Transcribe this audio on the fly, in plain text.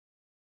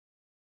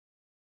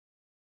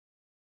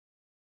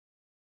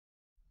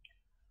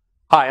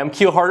Hi, I'm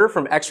Keel Harder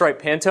from X-Rite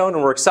Pantone,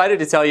 and we're excited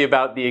to tell you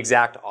about the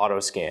eXact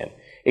Auto Scan.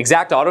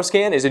 eXact Auto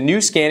Scan is a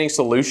new scanning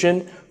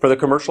solution for the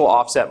commercial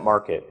offset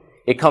market.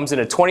 It comes in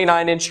a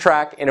 29-inch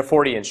track and a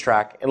 40-inch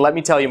track, and let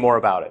me tell you more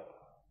about it.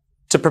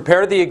 To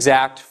prepare the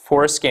eXact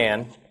for a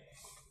scan,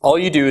 all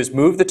you do is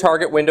move the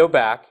target window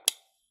back,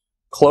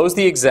 close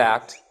the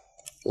eXact,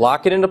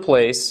 lock it into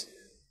place,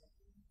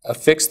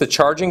 affix the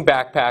charging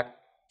backpack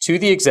to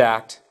the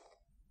eXact,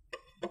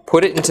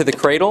 put it into the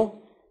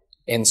cradle,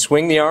 and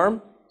swing the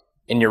arm,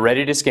 and you're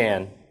ready to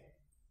scan.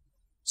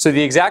 So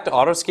the eXact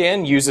Auto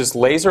Scan uses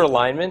laser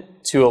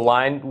alignment to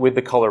align with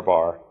the color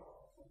bar.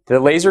 The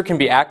laser can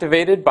be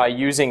activated by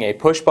using a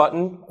push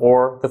button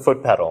or the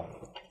foot pedal.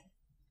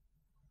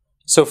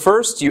 So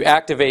first you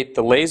activate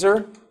the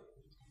laser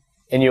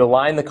and you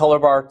align the color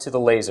bar to the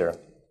laser.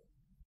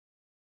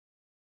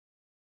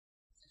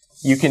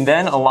 You can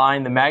then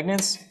align the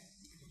magnets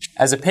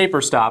as a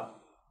paper stop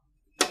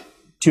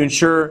to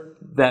ensure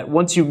that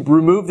once you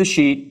remove the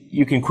sheet,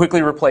 you can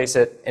quickly replace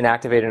it and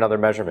activate another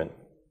measurement.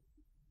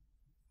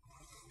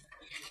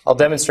 I'll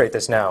demonstrate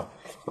this now.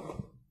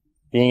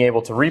 Being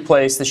able to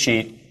replace the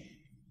sheet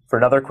for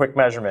another quick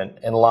measurement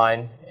and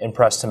line and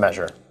press to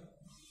measure.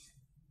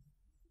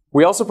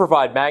 We also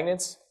provide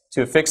magnets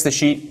to affix the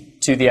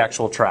sheet to the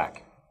actual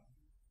track.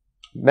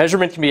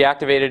 Measurement can be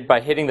activated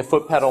by hitting the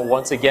foot pedal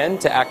once again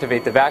to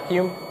activate the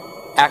vacuum,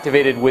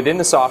 activated within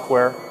the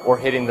software, or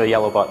hitting the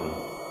yellow button.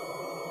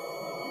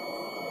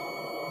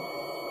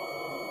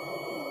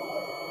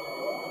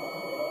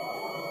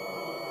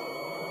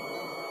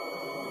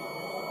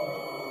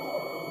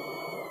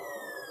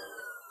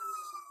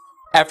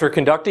 After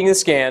conducting the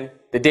scan,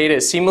 the data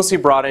is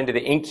seamlessly brought into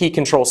the Inky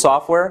control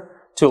software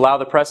to allow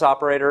the press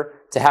operator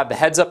to have the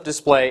heads-up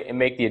display and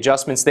make the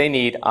adjustments they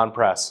need on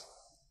press.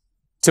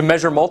 To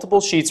measure multiple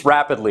sheets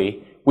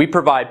rapidly, we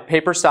provide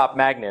paper stop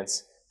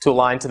magnets to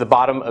align to the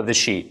bottom of the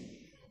sheet.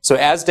 So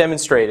as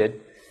demonstrated,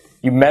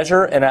 you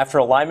measure, and after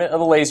alignment of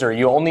the laser,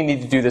 you only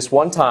need to do this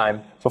one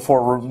time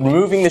before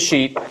removing the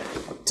sheet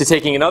to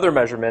taking another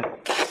measurement.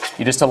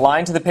 You just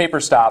align to the paper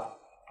stop,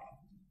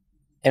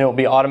 and it will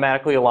be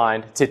automatically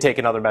aligned to take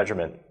another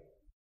measurement.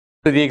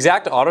 So the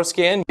eXact Auto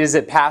Scan is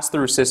a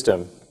pass-through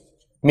system,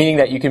 meaning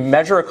that you can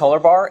measure a color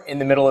bar in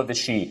the middle of the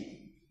sheet.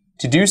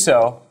 To do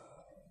so,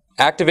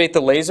 activate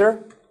the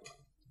laser,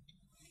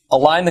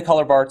 align the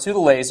color bar to the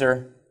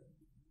laser,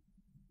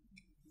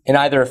 and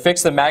either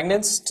affix the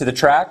magnets to the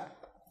track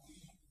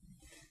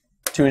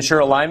to ensure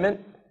alignment,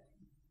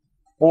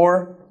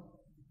 or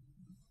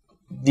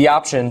the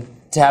option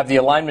to have the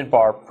alignment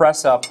bar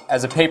press up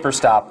as a paper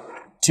stop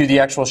to the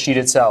actual sheet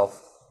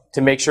itself to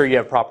make sure you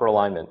have proper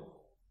alignment.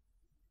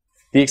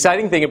 The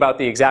exciting thing about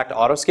the eXact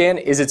Auto Scan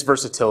is its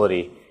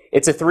versatility.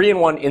 It's a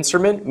 3-in-1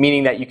 instrument,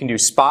 meaning that you can do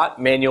spot,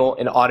 manual,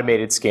 and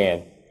automated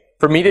scan.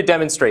 For me to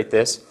demonstrate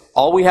this,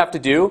 all we have to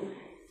do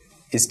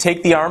is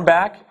take the arm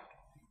back,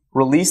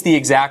 release the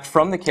eXact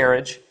from the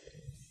carriage,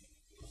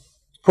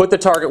 put the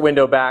target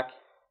window back,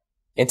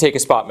 and take a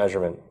spot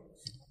measurement.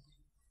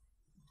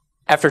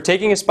 After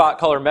taking a spot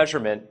color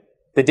measurement,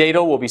 the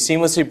data will be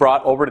seamlessly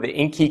brought over to the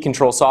Inky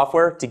control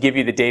software to give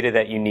you the data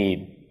that you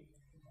need.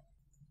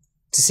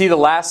 To see the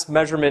last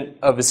measurement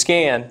of a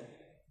scan,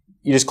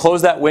 you just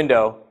close that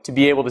window to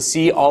be able to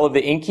see all of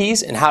the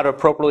Inkys and how to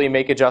appropriately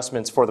make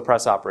adjustments for the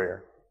press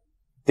operator.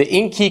 The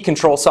Inky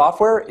control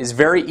software is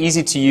very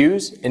easy to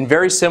use and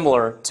very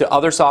similar to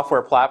other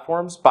software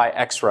platforms by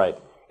X-Rite.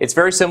 It's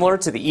very similar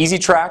to the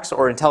EasyTracks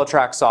or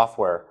IntelliTrack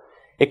software.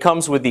 It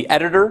comes with the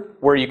editor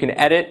where you can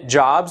edit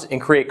jobs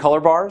and create color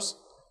bars,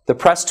 the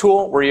press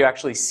tool where you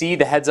actually see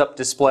the heads-up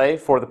display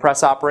for the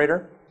press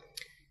operator,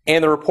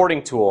 and the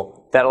reporting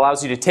tool that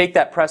allows you to take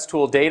that press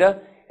tool data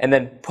and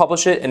then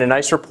publish it in a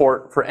nice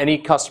report for any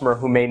customer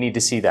who may need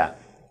to see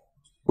that.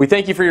 We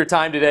thank you for your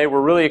time today.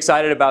 We're really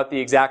excited about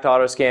the eXact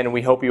Auto Scan, and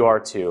we hope you are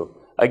too.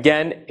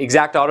 Again,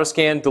 eXact Auto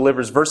Scan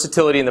delivers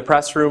versatility in the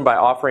press room by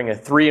offering a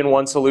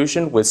 3-in-1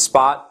 solution with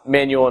spot,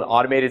 manual, and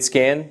automated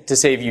scan to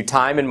save you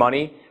time and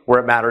money where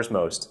it matters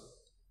most.